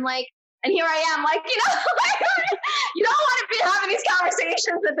down. I'm like, And here I am, like, you don't want to be having these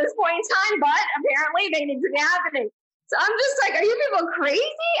conversations at this point in time, but apparently they need to be happening. So I'm just like, are you people crazy?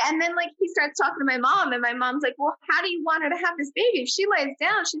 And then like he starts talking to my mom, and my mom's like, well, how do you want her to have this baby? If she lays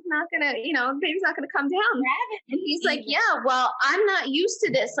down, she's not gonna, the baby's not gonna come down. And he's like, yeah, well, I'm not used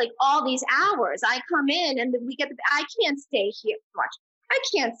to this, like all these hours. I come in and I can't stay here much. I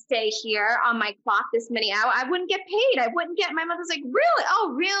can't stay here on my clock this many hours. I wouldn't get paid. My mother's like, really?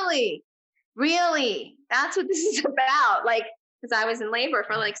 Oh, really? Really? That's what this is about. Like, because I was in labor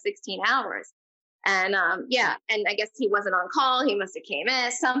for like 16 hours. And and I guess he wasn't on call. He must have came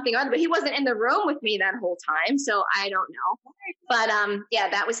in something or other, but he wasn't in the room with me that whole time. So I don't know. But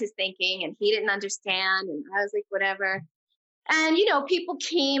that was his thinking, and he didn't understand. And I was like, whatever. And, people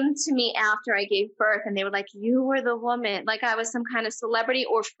came to me after I gave birth, and they were like, you were the woman. Like I was some kind of celebrity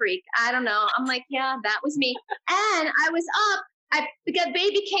or freak. I don't know. I'm like, yeah, that was me. And I was up. The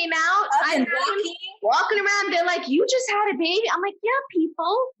baby came out. I'm walking around. They're like, you just had a baby. I'm like, yeah,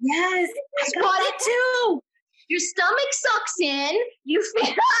 people. Yes. I got it too. Your stomach sucks in. You feel,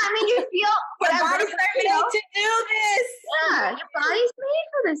 you feel whatever. Your body's made to do this. Yeah, your body's made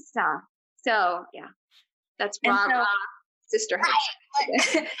for this stuff. So, yeah, that's raw sisterhood.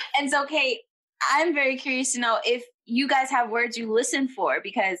 Right. And so, Kate, I'm very curious to know if you guys have words you listen for,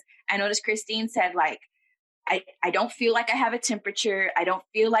 because I noticed Christine said, like, I don't feel like I have a temperature. I don't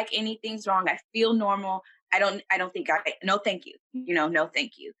feel like anything's wrong. I feel normal. I don't think no, thank you. No,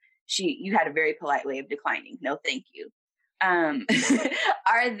 thank you. You had a very polite way of declining. No, thank you. Are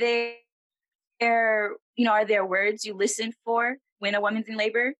there words you listen for when a woman's in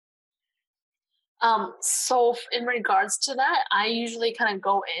labor? So in regards to that, I usually kind of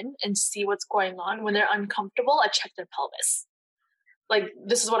go in and see what's going on. When they're uncomfortable, I check their pelvis. Like,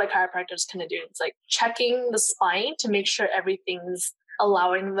 this is what a chiropractor is going to do. It's like checking the spine to make sure everything's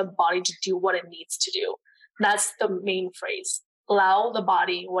allowing the body to do what it needs to do. That's the main phrase. Allow the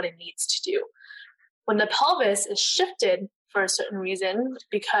body what it needs to do. When the pelvis is shifted for a certain reason,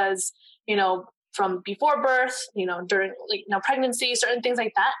 because, from before birth, during pregnancy, certain things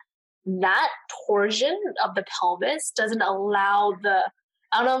like that, that torsion of the pelvis doesn't allow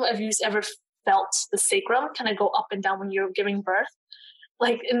I don't know if you've ever felt the sacrum kind of go up and down when you're giving birth.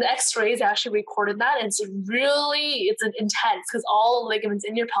 Like in the x-rays, they actually recorded that. And it's intense because all the ligaments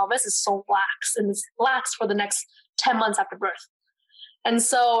in your pelvis is so lax, and it's lax for the next 10 months after birth. And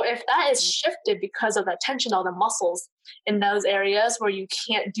so if that is shifted because of that tension, all the muscles in those areas where you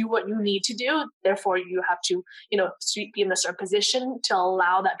can't do what you need to do, therefore you have to, be in a certain position to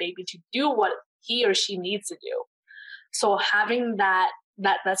allow that baby to do what he or she needs to do. So having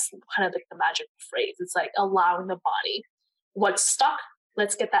that's kind of like the magic phrase. It's like allowing the body. What's stuck,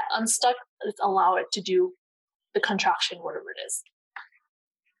 let's get that unstuck. Let's allow it to do the contraction, whatever it is.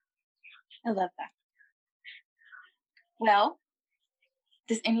 I love that. Well,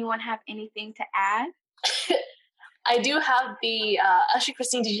 does anyone have anything to add? I do have actually,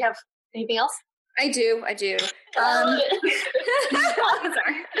 Christine, did you have anything else? I do.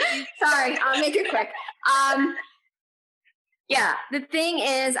 Sorry, I'll make it quick. Yeah, the thing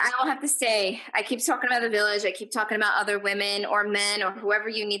is, I will have to say, I keep talking about the village. I keep talking about other women or men or whoever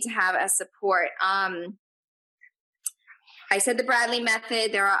you need to have as support. I said the Bradley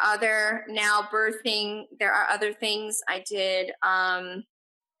method. There are other there are other things I did.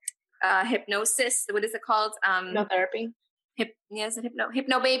 Hypnosis. What is it called? Hypnotherapy.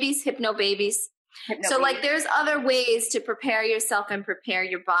 Hypno babies. So like there's other ways to prepare yourself and prepare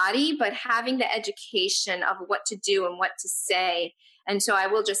your body, but having the education of what to do and what to say. And so I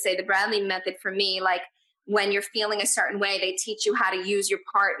will just say the Bradley method for me, like when you're feeling a certain way, they teach you how to use your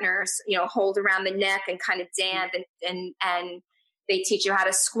partner's, hold around the neck and kind of dance, and they teach you how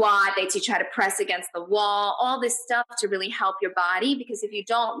to squat. They teach you how to press against the wall, all this stuff to really help your body. Because if you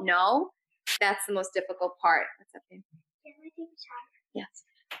don't know, that's the most difficult part. What's up, babe? Can we take a shower? Yes.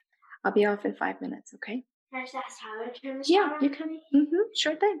 I'll be off in 5 minutes, okay? Can I just ask how to turn the Yeah, shower you on? can.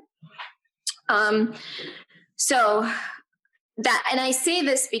 Sure thing. So that, and I say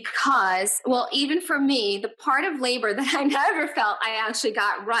this because, well, even for me, the part of labor that I never felt I actually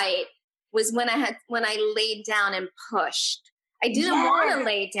got right was when I laid down and pushed. I didn't want to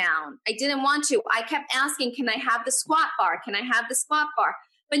lay down. I didn't want to. I kept asking, can I have the squat bar? Can I have the squat bar?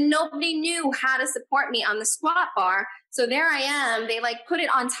 But nobody knew how to support me on the squat bar. So there I am. They like put it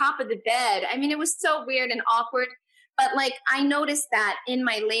on top of the bed. I mean, it was so weird and awkward. But like, I noticed that in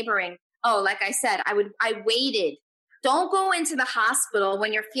my laboring, like I said, I waited. Don't go into the hospital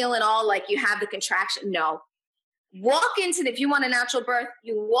when you're feeling all like you have the contraction. No. Walk into if you want a natural birth,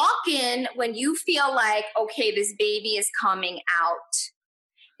 you walk in when you feel like, okay, this baby is coming out.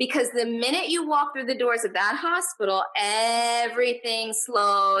 Because the minute you walk through the doors of that hospital, everything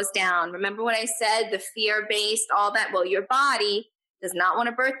slows down. Remember what I said, the fear-based, all that? Well, your body does not want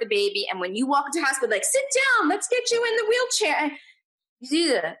to birth the baby. And when you walk into hospital, like, sit down, let's get you in the wheelchair.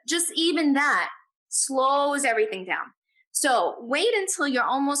 Yeah, just even that slows everything down. So wait until you're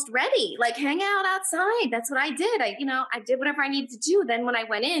almost ready. Like, hang out outside. That's what I did. I did whatever I needed to do. Then when I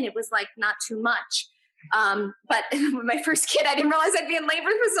went in, it was like not too much. But my first kid, I didn't realize I'd be in labor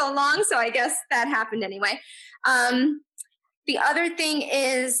for so long. So I guess that happened anyway. The other thing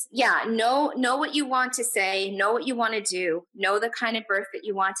is, know what you want to say, know what you want to do, know the kind of birth that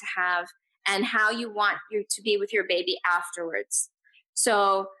you want to have, and how you want you to be with your baby afterwards.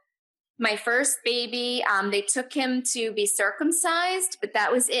 So my first baby, they took him to be circumcised, but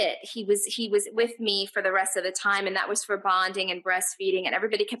that was it. He was with me for the rest of the time, and that was for bonding and breastfeeding. And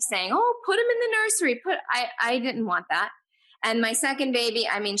everybody kept saying, "Oh, put him in the nursery." I didn't want that. And my second baby,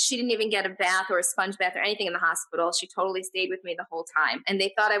 I mean, she didn't even get a bath or a sponge bath or anything in the hospital. She totally stayed with me the whole time. And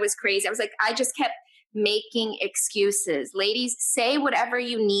they thought I was crazy. I was like, I just kept making excuses. Ladies, say whatever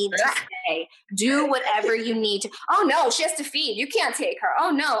you need to say. Do whatever you need to. Oh, no, she has to feed. You can't take her. Oh,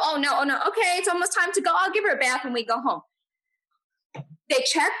 no. Okay, it's almost time to go. I'll give her a bath when we go home. They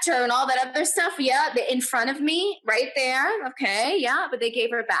checked her and all that other stuff. Yeah, in front of me, right there. Okay, yeah, but they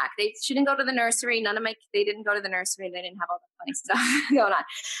gave her back. She didn't go to the nursery. They didn't go to the nursery. They didn't have all the funny stuff going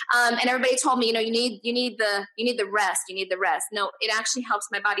on. And everybody told me, you need the rest. You need the rest. No, it actually helps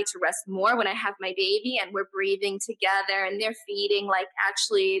my body to rest more when I have my baby and we're breathing together and they're feeding. Like,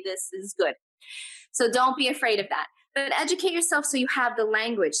 actually, this is good. So don't be afraid of that. But educate yourself so you have the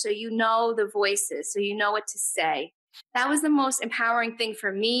language, so you know the voices, so you know what to say. That was the most empowering thing for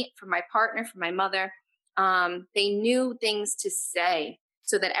me, for my partner, for my mother. They knew things to say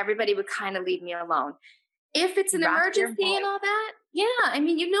so that everybody would kind of leave me alone. If it's an emergency and all that, I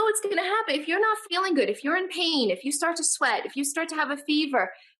mean, you know what's going to happen. If you're not feeling good, if you're in pain, if you start to sweat, if you start to have a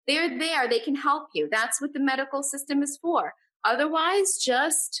fever, they're there. They can help you. That's what the medical system is for. Otherwise,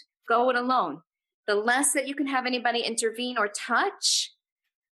 just go it alone. The less that you can have anybody intervene or touch,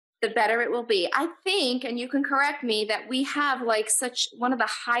 the better it will be. I think, and you can correct me, that we have like such one of the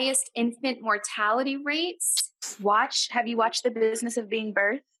highest infant mortality rates. Have you watched The Business of Being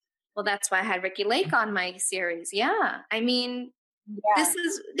Birthed? Well, that's why I had Ricky Lake on my series. Yeah. I mean, that's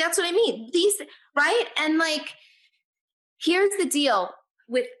what I mean. Right? And like, here's the deal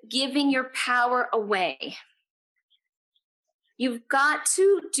with giving your power away. You've got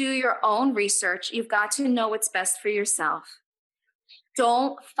to do your own research. You've got to know what's best for yourself.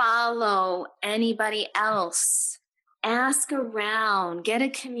 Don't follow anybody else. Ask around, get a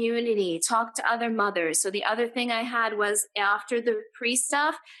community, talk to other mothers. So the other thing I had was after the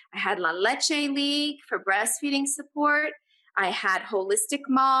pre-stuff, I had La Leche League for breastfeeding support. I had Holistic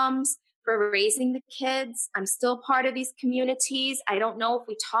Moms for raising the kids. I'm still part of these communities. I don't know if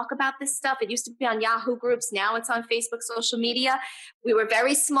we talk about this stuff. It used to be on Yahoo groups. Now it's on Facebook, social media. We were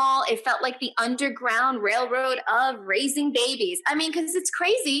very small. It felt like the underground railroad of raising babies. I mean, because it's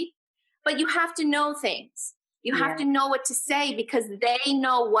crazy, but you have to know things. You have to know what to say because they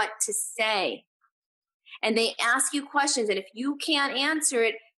know what to say. And they ask you questions. And if you can't answer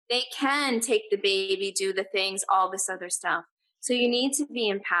it, they can take the baby, do the things, all this other stuff. So you need to be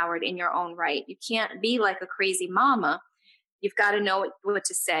empowered in your own right. You can't be like a crazy mama. You've got to know what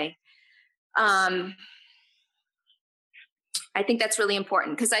to say. I think that's really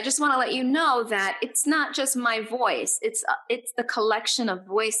important because I just want to let you know that it's not just my voice. It's the collection of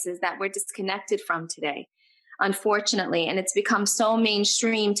voices that we're disconnected from today, unfortunately. And it's become so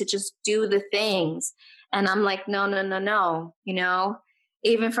mainstream to just do the things. And I'm like, no, you know.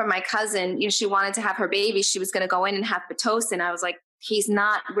 Even for my cousin, she wanted to have her baby. She was going to go in and have Pitocin. I was like, he's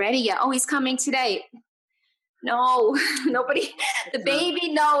not ready yet. Oh, he's coming today. No, nobody. The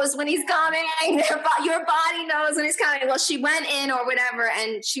baby knows when he's coming. Your body knows when he's coming. Well, she went in or whatever,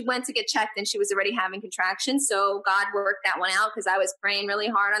 and she went to get checked, and she was already having contractions. So God worked that one out because I was praying really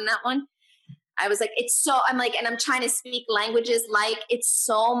hard on that one. I was like, and I'm trying to speak languages like it's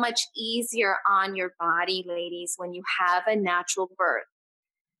so much easier on your body, ladies, when you have a natural birth.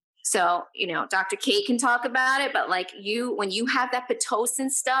 So, Dr. K can talk about it, but like when you have that Pitocin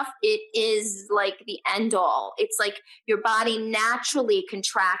stuff, it is like the end all. It's like your body naturally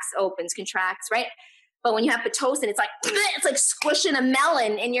contracts, right? But when you have Pitocin, it's like squishing a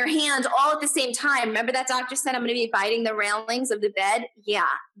melon in your hand all at the same time. Remember that doctor said I'm going to be biting the railings of the bed? Yeah,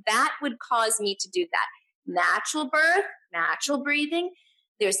 that would cause me to do that. Natural birth, natural breathing.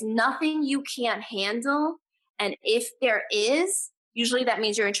 There's nothing you can't handle. And if there is, Usually that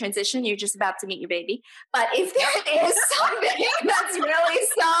means you're in transition. You're just about to meet your baby. But if there is something that's really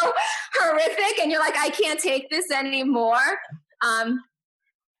so horrific and you're like, I can't take this anymore,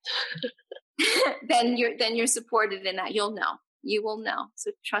 then you're supported in that. You'll know. You will know.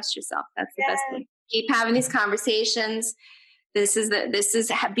 So trust yourself. That's the best thing. Keep having these conversations. This is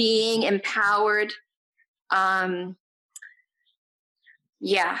being empowered.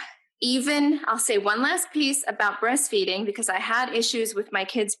 Even I'll say one last piece about breastfeeding, because I had issues with my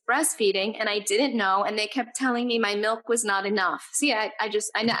kids breastfeeding and I didn't know, and they kept telling me my milk was not enough. See, I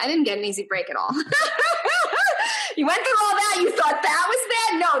didn't get an easy break at all. You went through all that. You thought that was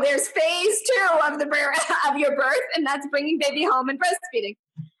bad. No, there's phase 2 of your birth, and that's bringing baby home and breastfeeding.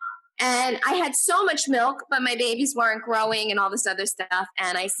 And I had so much milk, but my babies weren't growing and all this other stuff.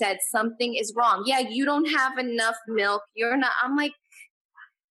 And I said, something is wrong. Yeah, you don't have enough milk. You're not. I'm like,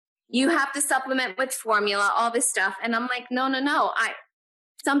 you have to supplement with formula, all this stuff. And I'm like, no.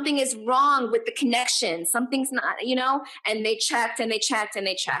 Something is wrong with the connection. Something's not, and they checked and they checked and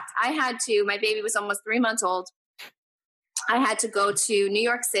they checked. My baby was almost 3 months old. I had to go to New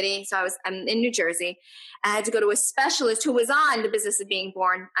York City. So I'm in New Jersey. I had to go to a specialist who was on The Business of Being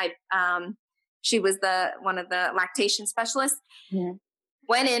Born. She was one of the lactation specialists. Yeah.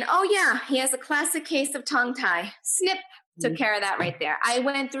 Went in. Oh yeah, he has a classic case of tongue tie. Snip. Took care of that right there. I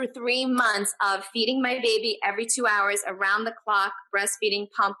went through 3 months of feeding my baby every 2 hours, around the clock, breastfeeding,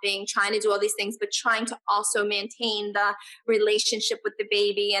 pumping, trying to do all these things, but trying to also maintain the relationship with the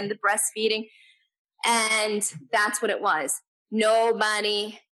baby and the breastfeeding. And that's what it was.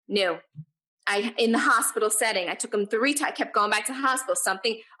 Nobody knew. In the hospital setting, I took them 3 times. I kept going back to the hospital.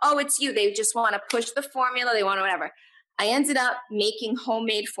 It's you. They just want to push the formula. They want to whatever. I ended up making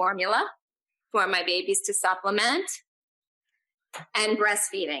homemade formula for my babies to supplement and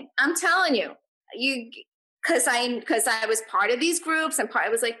breastfeeding. I'm telling you, because I was part of these groups and I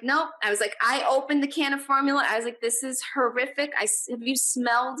was like, nope. I was like, I opened the can of formula. I was like, this is horrific. Have you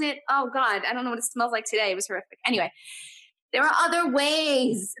smelled it? Oh God, I don't know what it smells like today. It was horrific. Anyway, there are other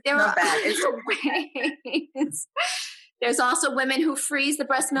ways. Ways. There's also women who freeze the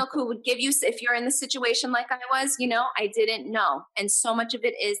breast milk who would give you, if you're in the situation like I was, I didn't know. And so much of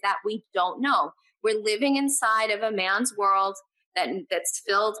it is that we don't know. We're living inside of a man's world that's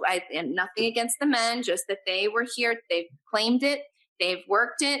filled, and nothing against the men, just that they were here, they've claimed it, they've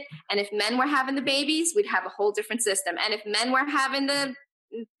worked it. And if men were having the babies, we'd have a whole different system. And if men were having the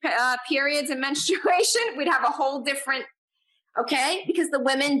periods and menstruation, we'd have a whole different, okay? Because the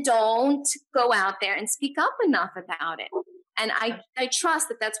women don't go out there and speak up enough about it. And I trust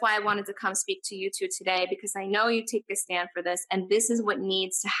that that's why I wanted to come speak to you two today, because I know you take a stand for this, and this is what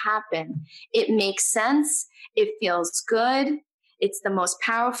needs to happen. It makes sense. It feels good. It's the most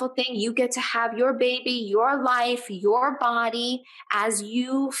powerful thing. You get to have your baby, your life, your body as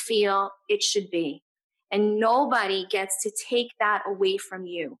you feel it should be. And nobody gets to take that away from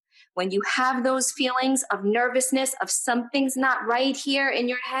you. When you have those feelings of nervousness, of something's not right here in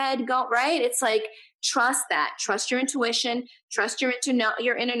your head, right? It's like, trust that. Trust your intuition. Trust your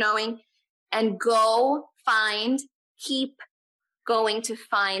inner knowing. And keep going to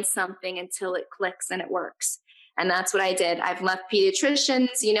find something until it clicks and it works. And that's what I did. I've left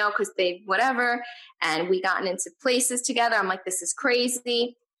pediatricians, because whatever. And we gotten into places together. I'm like, this is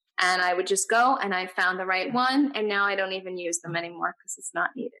crazy. And I would just go, and I found the right one. And now I don't even use them anymore because it's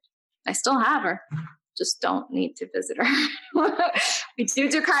not needed. I still have her. Just don't need to visit her. We do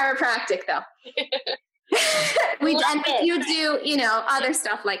chiropractic though. And you do, other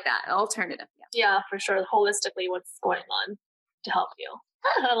stuff like that, alternative. Yeah, for sure. Holistically, what's going on to help you.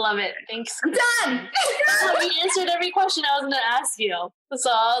 I love it. Thanks. I'm done. You answered every question I was going to ask you.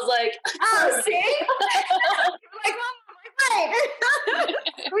 So I was like, oh, see? I'm like, oh, wait.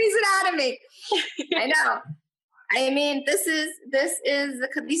 Squeeze it out of me. I know. I mean, these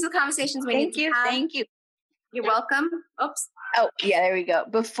are the conversations we need to have. Thank you. You're welcome. Oops. Oh, yeah, there we go.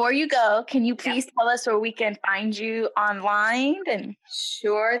 Before you go, can you please tell us where we can find you online?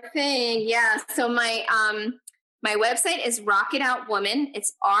 Sure thing. Yeah. So my website is Rock It Out Woman.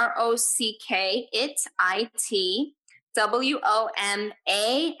 It's ROCKITWOMAN,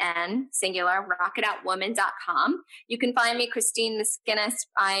 singular, rockitoutwoman.com. You can find me, Christine Miskinis.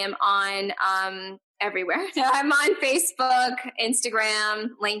 I am on everywhere. I'm on Facebook,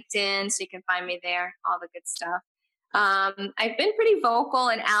 Instagram, LinkedIn, so you can find me there, all the good stuff. I've been pretty vocal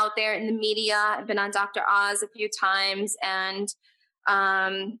and out there in the media. I've been on Dr. Oz a few times and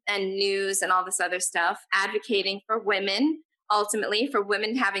news and all this other stuff, advocating for women, ultimately for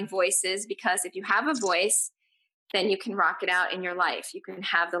women having voices, because if you have a voice, then you can rock it out in your life. You can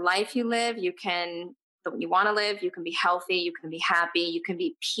have the life you live. You can the way you want to live. You can be healthy. You can be happy. You can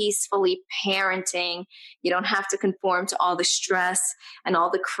be peacefully parenting. You don't have to conform to all the stress and all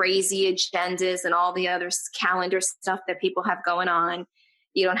the crazy agendas and all the other calendar stuff that people have going on.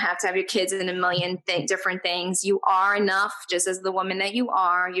 You don't have to have your kids in a million different things. You are enough just as the woman that you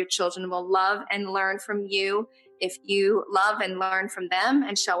are. Your children will love and learn from you if you love and learn from them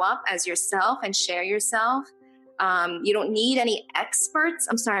and show up as yourself and share yourself. You don't need any experts.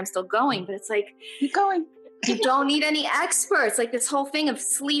 I'm sorry, I'm still going, but it's like, Keep going. You don't need any experts. Like this whole thing of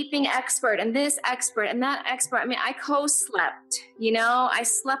sleeping expert and this expert and that expert. I mean, I co-slept, I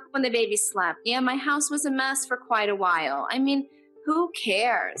slept when the baby slept. Yeah, my house was a mess for quite a while. I mean, who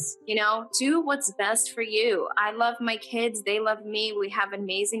cares? Do what's best for you. I love my kids. They love me. We have an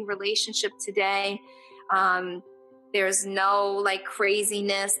amazing relationship today. There's no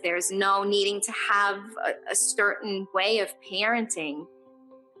craziness. There's no needing to have a certain way of parenting.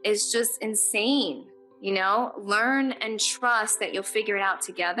 It's just insane. Learn and trust that you'll figure it out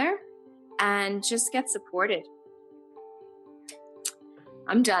together and just get supported.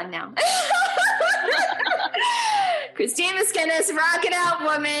 I'm done now. Christine Miskinis, rock it out,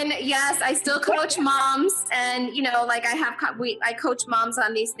 woman. Yes, I still coach moms, and I coach moms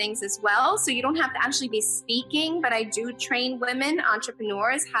on these things as well. So you don't have to actually be speaking, but I do train women,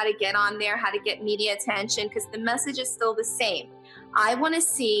 entrepreneurs, how to get on there, how to get media attention, because the message is still the same. I want to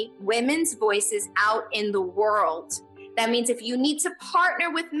see women's voices out in the world. That means if you need to partner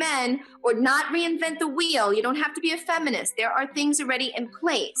with men or not reinvent the wheel, you don't have to be a feminist. There are things already in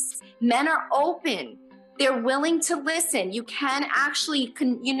place. Men are open. They're willing to listen. You can actually,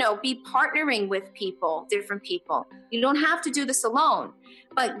 be partnering with people, different people. You don't have to do this alone,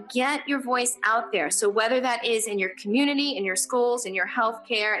 but get your voice out there. So whether that is in your community, in your schools, in your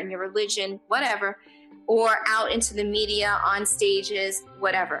healthcare, in your religion, whatever, or out into the media, on stages,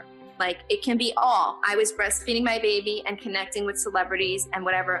 whatever. It can be all. I was breastfeeding my baby and connecting with celebrities and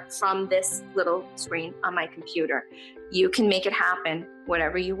whatever from this little screen on my computer. You can make it happen.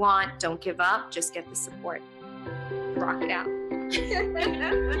 Whatever you want, don't give up. Just get the support. Rock it out.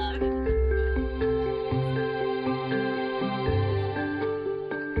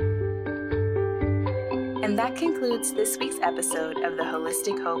 And that concludes this week's episode of the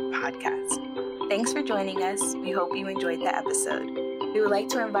Holistic Hope podcast. Thanks for joining us. We hope you enjoyed the episode. We would like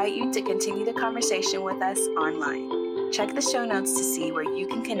to invite you to continue the conversation with us online. Check the show notes to see where you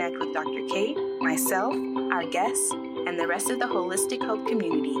can connect with Dr. Kate, myself, our guests, and the rest of the Holistic Hope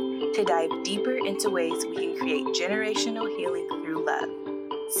community to dive deeper into ways we can create generational healing through love.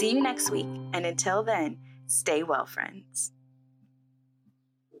 See you next week, and until then, stay well, friends.